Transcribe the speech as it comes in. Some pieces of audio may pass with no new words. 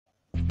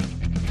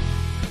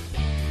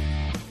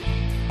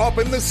up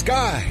in the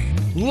sky.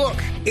 Look,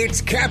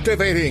 it's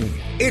captivating.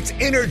 It's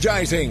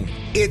energizing.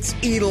 It's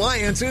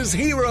Eliances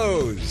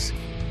Heroes.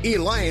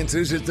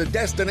 Eliances is the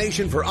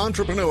destination for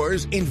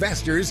entrepreneurs,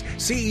 investors,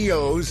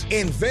 CEOs,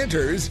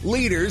 inventors,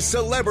 leaders,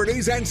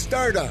 celebrities, and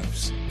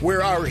startups,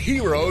 where our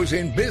heroes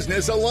in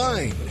business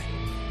align.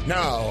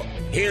 Now,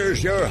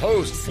 here's your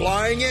host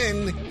flying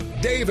in,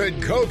 David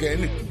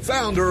Kogan,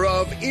 founder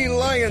of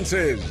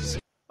Eliances.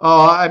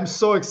 Oh, I'm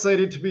so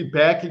excited to be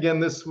back again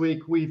this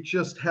week. We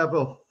just have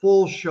a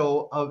full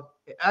show of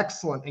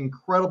excellent,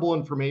 incredible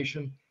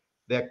information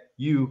that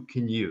you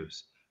can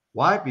use.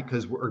 Why?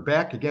 Because we're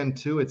back again,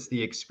 too. It's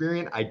the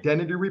Experian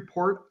Identity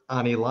Report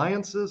on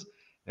Eliances,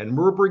 and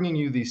we're bringing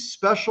you these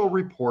special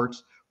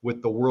reports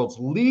with the world's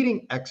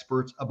leading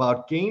experts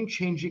about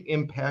game-changing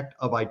impact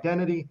of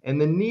identity and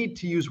the need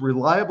to use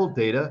reliable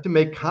data to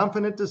make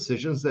confident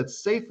decisions that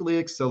safely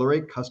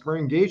accelerate customer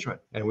engagement.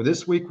 And with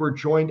this week, we're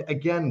joined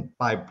again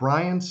by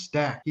Brian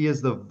Stack. He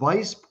is the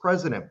Vice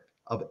President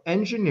of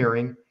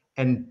Engineering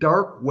and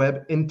Dark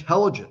Web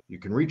Intelligence. You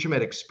can reach him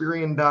at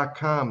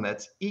Experian.com.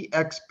 That's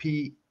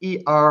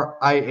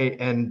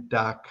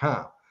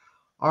Experian.com.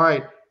 All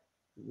right,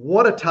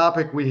 what a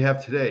topic we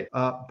have today.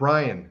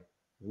 Brian,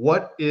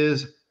 what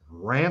is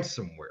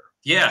ransomware?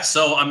 Yeah,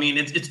 so I mean,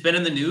 it's been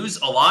in the news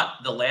a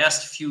lot the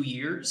last few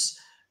years,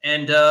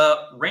 and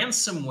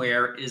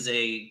ransomware is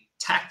a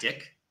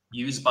tactic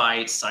used by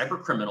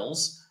cyber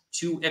criminals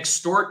to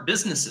extort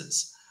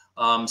businesses.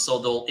 So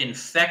they'll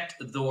infect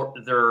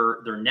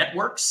their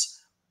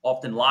networks,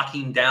 often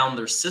locking down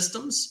their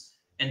systems,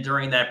 and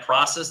during that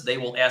process, they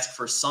will ask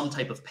for some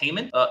type of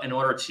payment in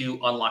order to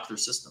unlock their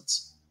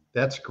systems.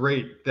 That's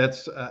great.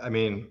 That's,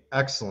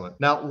 excellent.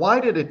 Now,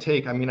 why did it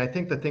take, I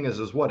think the thing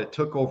is what? It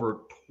took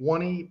over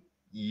 20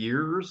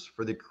 years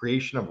for the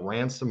creation of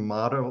ransom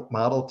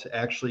model to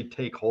actually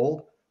take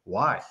hold.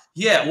 Why?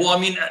 Yeah, well,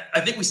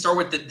 I think we start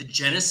with the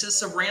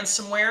genesis of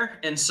ransomware.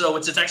 And so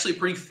it's actually a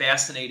pretty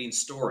fascinating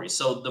story.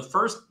 So the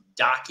first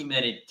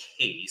documented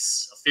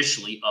case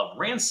officially of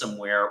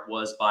ransomware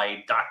was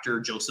by Dr.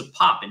 Joseph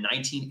Popp in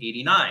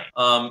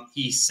 1989.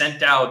 He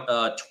sent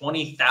out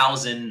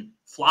 20,000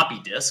 floppy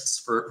disks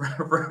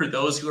for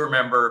those who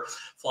remember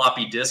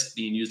floppy disks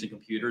being used in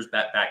computers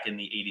back in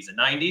the 80s and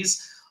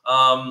 90s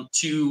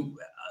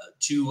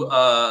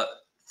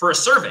for a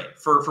survey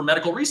for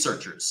medical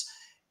researchers.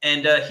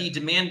 And he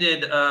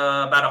demanded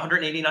about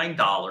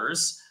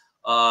 $189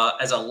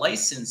 as a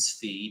license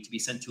fee to be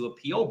sent to a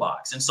PO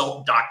box. And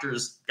so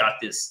doctors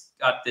got this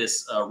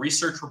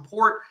research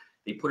report.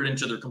 They put it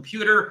into their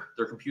computer.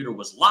 Their computer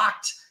was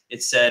locked.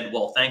 It said,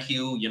 well, thank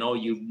you.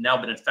 You've now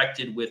been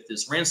infected with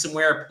this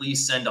ransomware.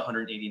 Please send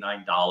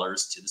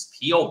 $189 to this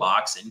PO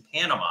box in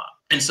Panama.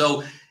 And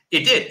so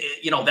it did.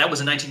 That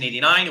was in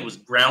 1989. It was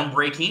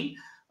groundbreaking.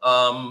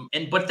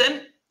 But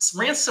then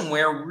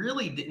ransomware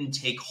really didn't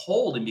take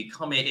hold and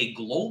become a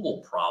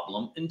global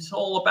problem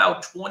until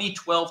about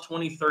 2012,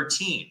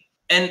 2013.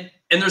 And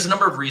there's a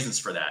number of reasons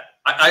for that.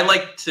 I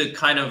like to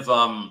kind of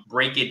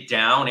break it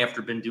down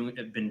after I've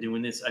been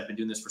doing this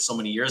for so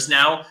many years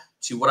now,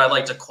 to what I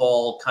like to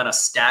call kind of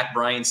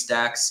Brian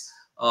Stack's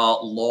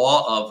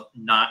law of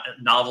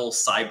novel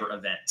cyber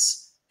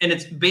events. And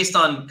it's based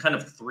on kind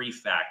of three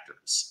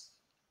factors.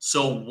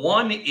 So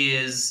one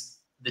is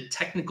the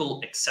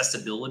technical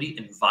accessibility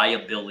and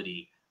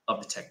viability of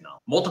the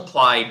technology,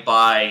 multiplied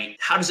by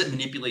how does it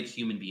manipulate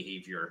human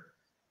behavior,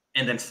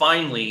 and then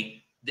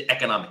finally the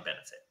economic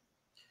benefit.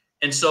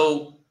 And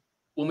so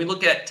when we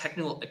look at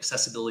technical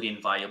accessibility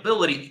and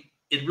viability,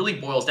 it really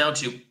boils down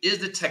to, is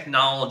the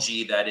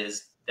technology that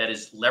is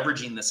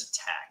leveraging this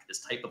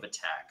type of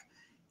attack,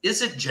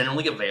 is it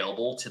generally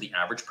available to the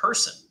average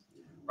person,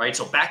 right?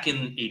 So back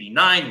in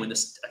 '89, when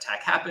this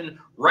attack happened,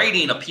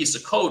 writing a piece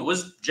of code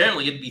was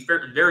generally, it'd be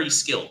very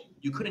skilled.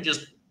 You couldn't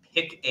just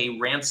pick a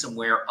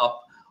ransomware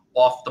up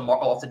off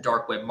the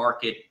dark web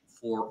market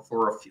for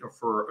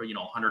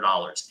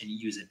 $100 and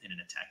use it in an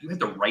attack. You had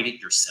to write it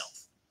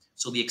yourself.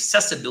 So the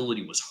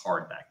accessibility was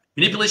hard back then.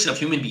 Manipulation of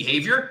human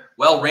behavior,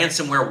 well,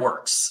 ransomware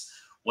works.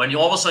 When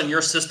all of a sudden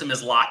your system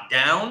is locked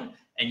down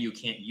and you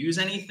can't use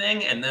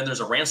anything, and then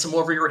there's a ransom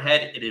over your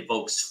head, it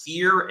evokes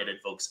fear, it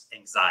evokes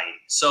anxiety.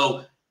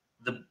 So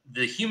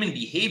the human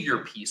behavior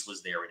piece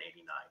was there in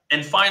 '89.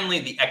 And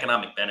finally, the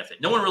economic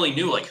benefit. No one really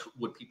knew,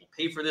 would people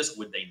pay for this?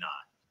 Would they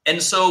not? And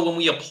so when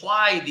we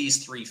apply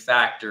these three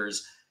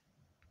factors,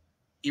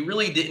 it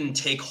really didn't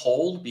take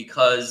hold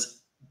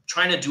because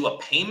trying to do a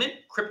payment,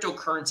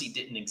 cryptocurrency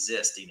didn't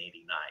exist in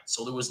 '89.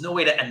 So there was no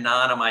way to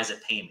anonymize a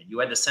payment. You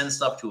had to send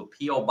stuff to a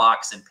PO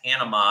box in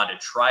Panama to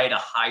try to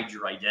hide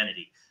your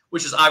identity,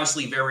 which is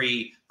obviously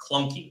very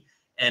clunky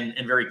and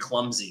very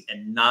clumsy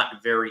and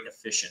not very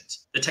efficient.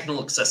 The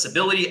technical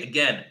accessibility,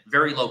 again,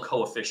 very low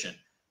coefficient.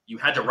 You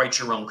had to write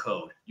your own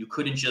code. You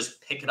couldn't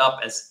just pick it up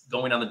as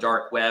going on the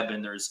dark web,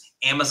 and there's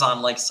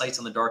Amazon-like sites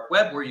on the dark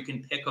web where you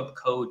can pick up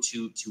code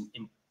to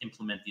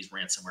implement these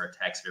ransomware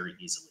attacks very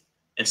easily.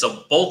 And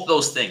so both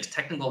those things,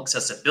 technical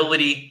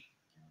accessibility,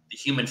 the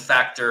human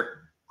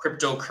factor,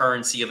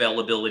 cryptocurrency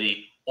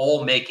availability,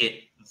 all make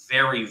it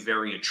very,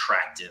 very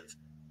attractive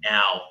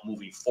now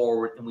moving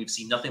forward. And we've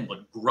seen nothing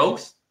but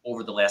growth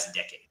over the last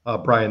decade.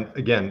 Brian,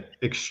 again,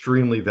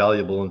 extremely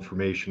valuable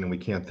information, and we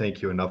can't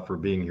thank you enough for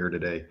being here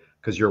today,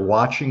 because you're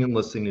watching and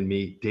listening to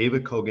me,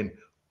 David Kogan,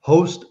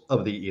 host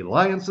of the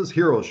Eliances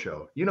Heroes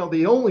Show. You know,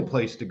 the only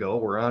place to go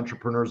where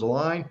entrepreneurs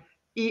align,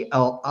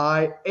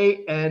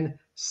 Eliances.com.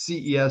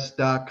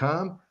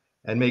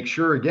 And make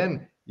sure,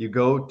 again, you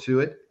go to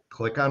it,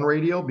 click on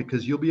radio,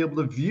 because you'll be able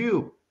to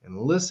view and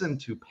listen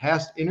to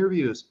past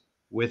interviews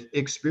with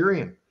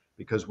Experian,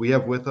 because we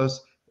have with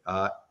us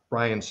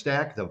Brian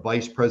Stack, the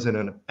Vice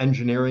President of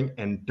Engineering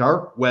and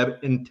Dark Web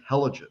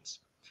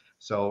Intelligence.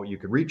 So you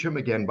can reach him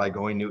again by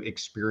going to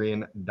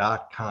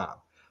Experian.com.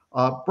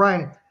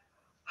 Brian,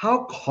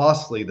 how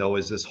costly, though,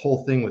 is this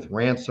whole thing with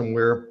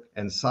ransomware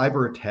and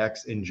cyber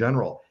attacks in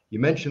general? You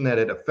mentioned that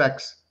it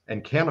affects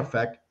and can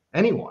affect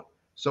anyone.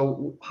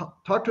 So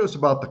talk to us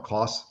about the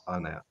costs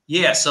on that.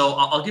 Yeah, so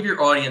I'll give your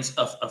audience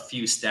a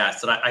few stats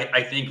that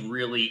I think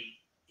really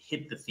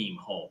hit the theme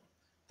home.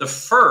 The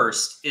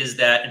first is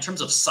that in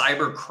terms of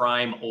cyber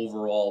crime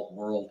overall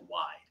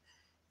worldwide,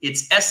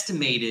 it's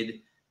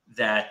estimated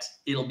that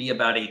it'll be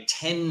about a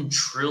 $10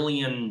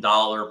 trillion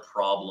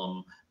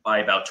problem by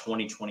about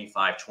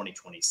 2025,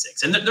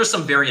 2026. And there's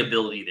some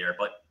variability there,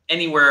 but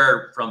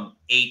anywhere from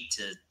 $8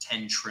 to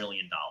 $10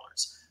 trillion.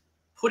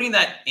 Putting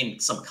that in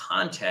some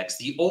context,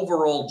 the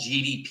overall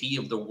GDP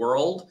of the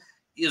world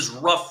is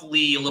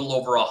roughly a little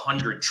over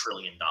 $100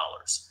 trillion.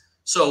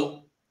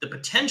 So the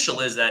potential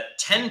is that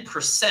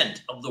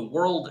 10% of the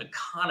world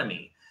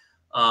economy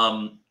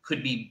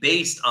could be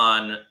based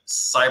on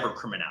cyber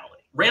criminality.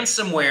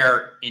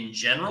 Ransomware in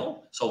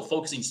general, so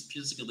focusing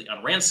specifically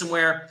on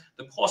ransomware,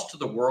 the cost to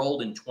the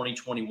world in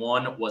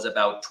 2021 was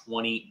about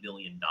 $20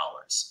 billion.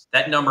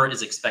 That number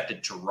is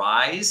expected to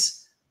rise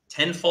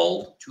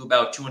tenfold to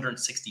about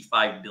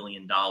 $265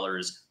 billion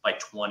by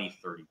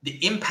 2030.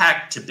 The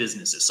impact to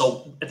businesses.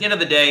 So at the end of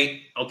the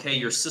day, okay,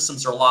 your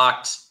systems are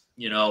locked,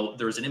 you know,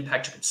 there's an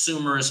impact to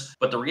consumers,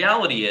 but the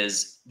reality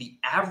is the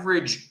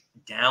average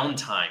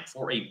downtime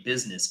for a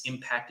business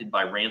impacted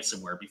by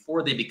ransomware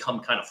before they become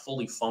kind of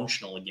fully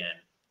functional again,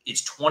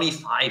 it's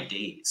 25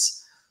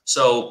 days.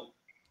 So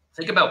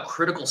think about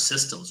critical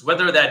systems,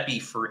 whether that be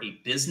for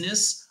a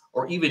business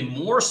or even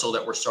more so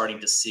that we're starting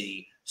to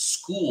see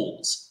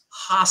schools,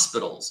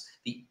 hospitals,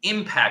 the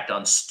impact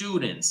on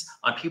students,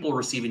 on people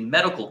receiving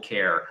medical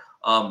care.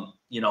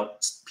 You know,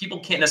 people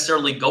can't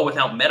necessarily go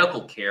without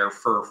medical care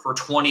for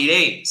 20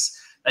 days.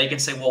 Now you can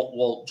say,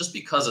 well, just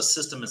because a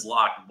system is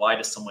locked, why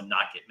does someone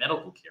not get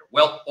medical care?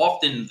 Well,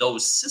 often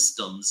those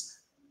systems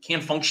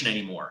can't function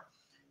anymore.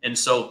 And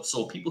so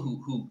people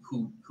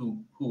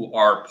who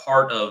are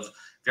part of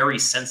very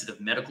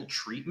sensitive medical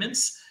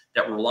treatments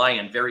that rely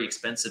on very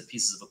expensive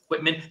pieces of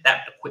equipment,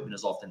 that equipment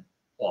is often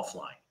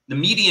offline. The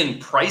median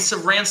price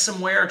of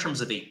ransomware in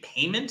terms of a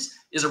payment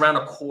is around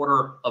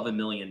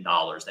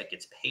 $250,000 that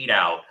gets paid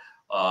out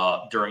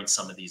during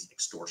some of these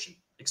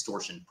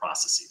extortion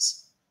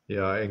processes.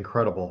 Yeah,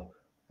 incredible.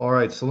 All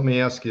right, so let me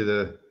ask you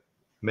the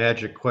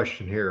magic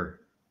question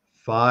here.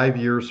 5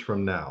 years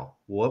from now,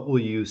 what do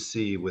you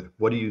see with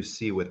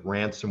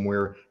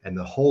ransomware and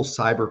the whole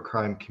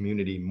cybercrime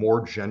community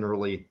more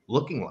generally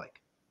looking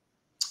like?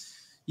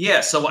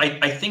 Yeah, so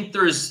I think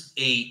there's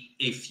a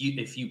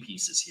few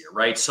pieces here,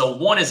 right? So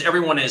one is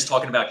everyone is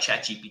talking about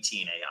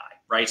ChatGPT and AI,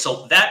 right?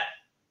 So that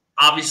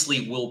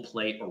obviously will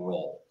play a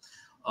role.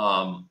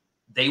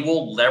 They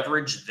will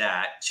leverage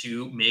that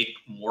to make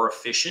more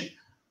efficient,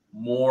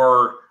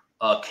 more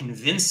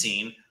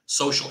convincing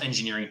social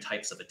engineering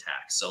types of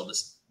attacks. So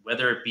this,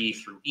 whether it be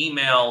through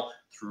email,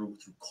 through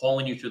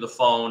calling you through the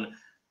phone,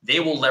 they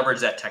will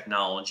leverage that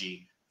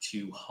technology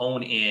to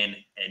hone in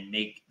and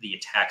make the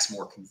attacks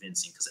more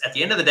convincing. Because at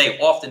the end of the day,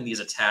 often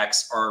these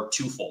attacks are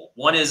twofold.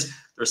 One is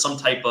there's some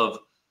type of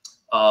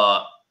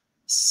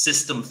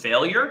system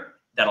failure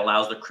that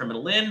allows the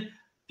criminal in.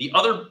 The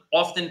other,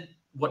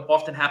 what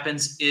often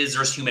happens is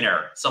there's human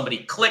error. Somebody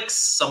clicks,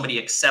 somebody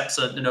accepts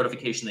a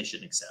notification they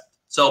shouldn't accept.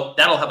 So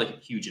that'll have a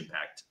huge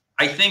impact.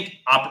 I think,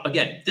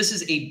 again, this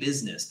is a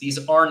business.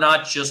 These are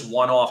not just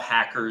one-off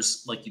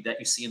hackers that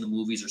you see in the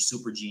movies or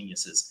super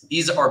geniuses.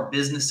 These are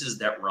businesses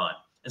that run.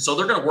 And so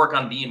they're going to work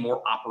on being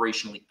more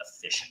operationally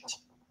efficient.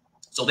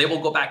 So they will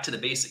go back to the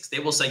basics. They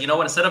will say, you know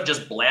what, instead of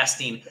just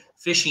blasting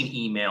phishing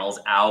emails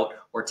out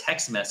or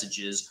text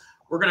messages,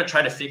 we're going to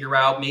try to figure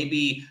out,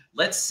 maybe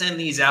let's send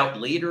these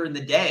out later in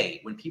the day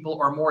when people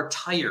are more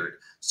tired.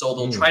 So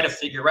they'll try to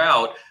figure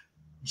out,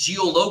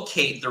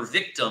 geolocate their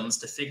victims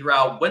to figure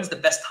out when's the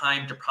best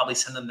time to probably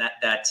send them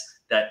that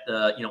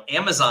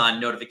Amazon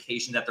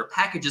notification that their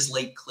package is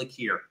late, click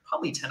here.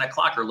 Probably 10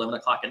 o'clock or 11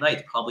 o'clock at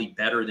night, probably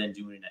better than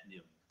doing it at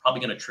noon.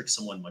 Probably going to trick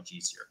someone much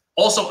easier.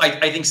 Also,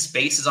 I think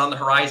space is on the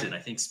horizon. I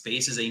think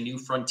space is a new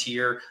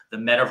frontier. The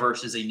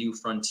metaverse is a new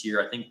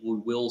frontier. I think we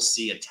will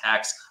see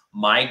attacks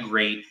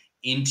migrate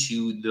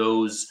into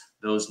those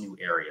new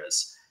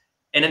areas.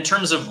 And in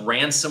terms of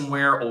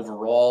ransomware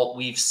overall,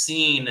 we've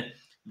seen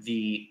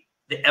the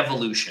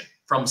evolution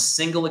from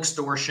single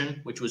extortion,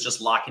 which was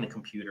just locking a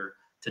computer,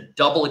 to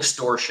double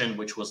extortion,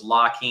 which was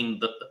locking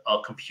a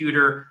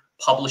computer,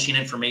 publishing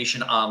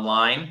information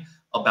online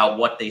about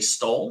what they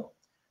stole.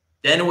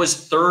 Then it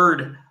was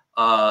third,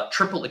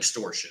 triple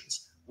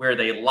extortions, where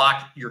they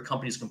locked your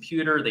company's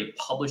computer, they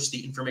published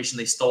the information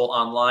they stole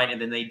online, and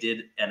then they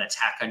did an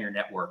attack on your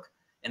network.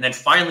 And then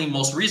finally,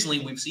 most recently,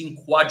 we've seen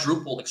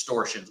quadruple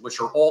extortions, which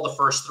are all the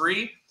first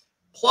three.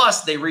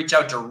 Plus, they reach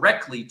out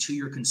directly to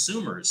your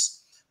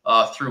consumers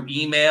through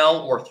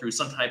email or through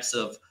some types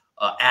of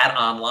ad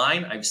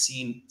online. I've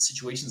seen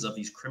situations of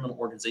these criminal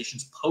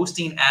organizations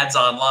posting ads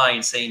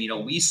online saying,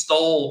 we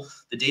stole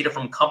the data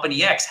from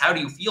company X. How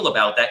do you feel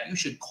about that? You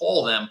should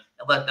call them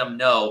and let them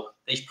know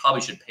they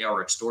probably should pay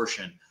our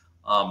extortion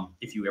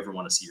if you ever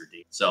want to see your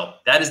data. So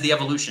that is the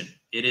evolution.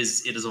 It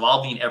is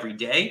evolving every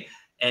day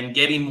and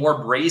getting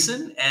more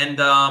brazen and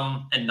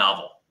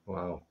novel.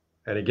 Wow.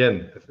 And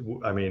again,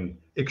 I mean,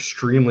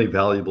 extremely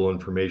valuable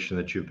information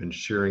that you've been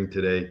sharing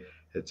today.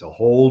 It's a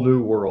whole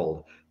new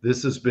world.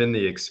 This has been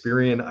the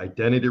Experian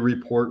Identity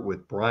Report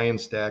with Brian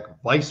Stack,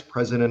 Vice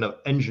President of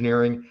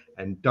Engineering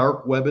and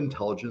Dark Web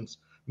Intelligence.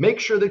 Make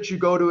sure that you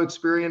go to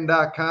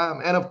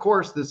Experian.com. And of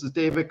course, this is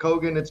David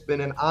Kogan. It's been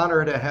an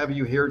honor to have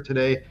you here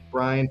today,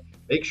 Brian.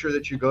 Make sure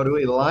that you go to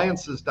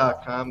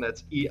Eliances.com.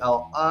 That's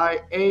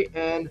Eliances.com,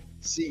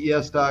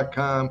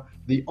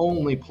 the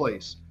only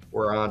place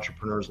where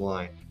entrepreneurs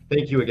lie.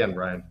 Thank you again,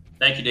 Brian.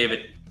 Thank you,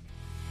 David.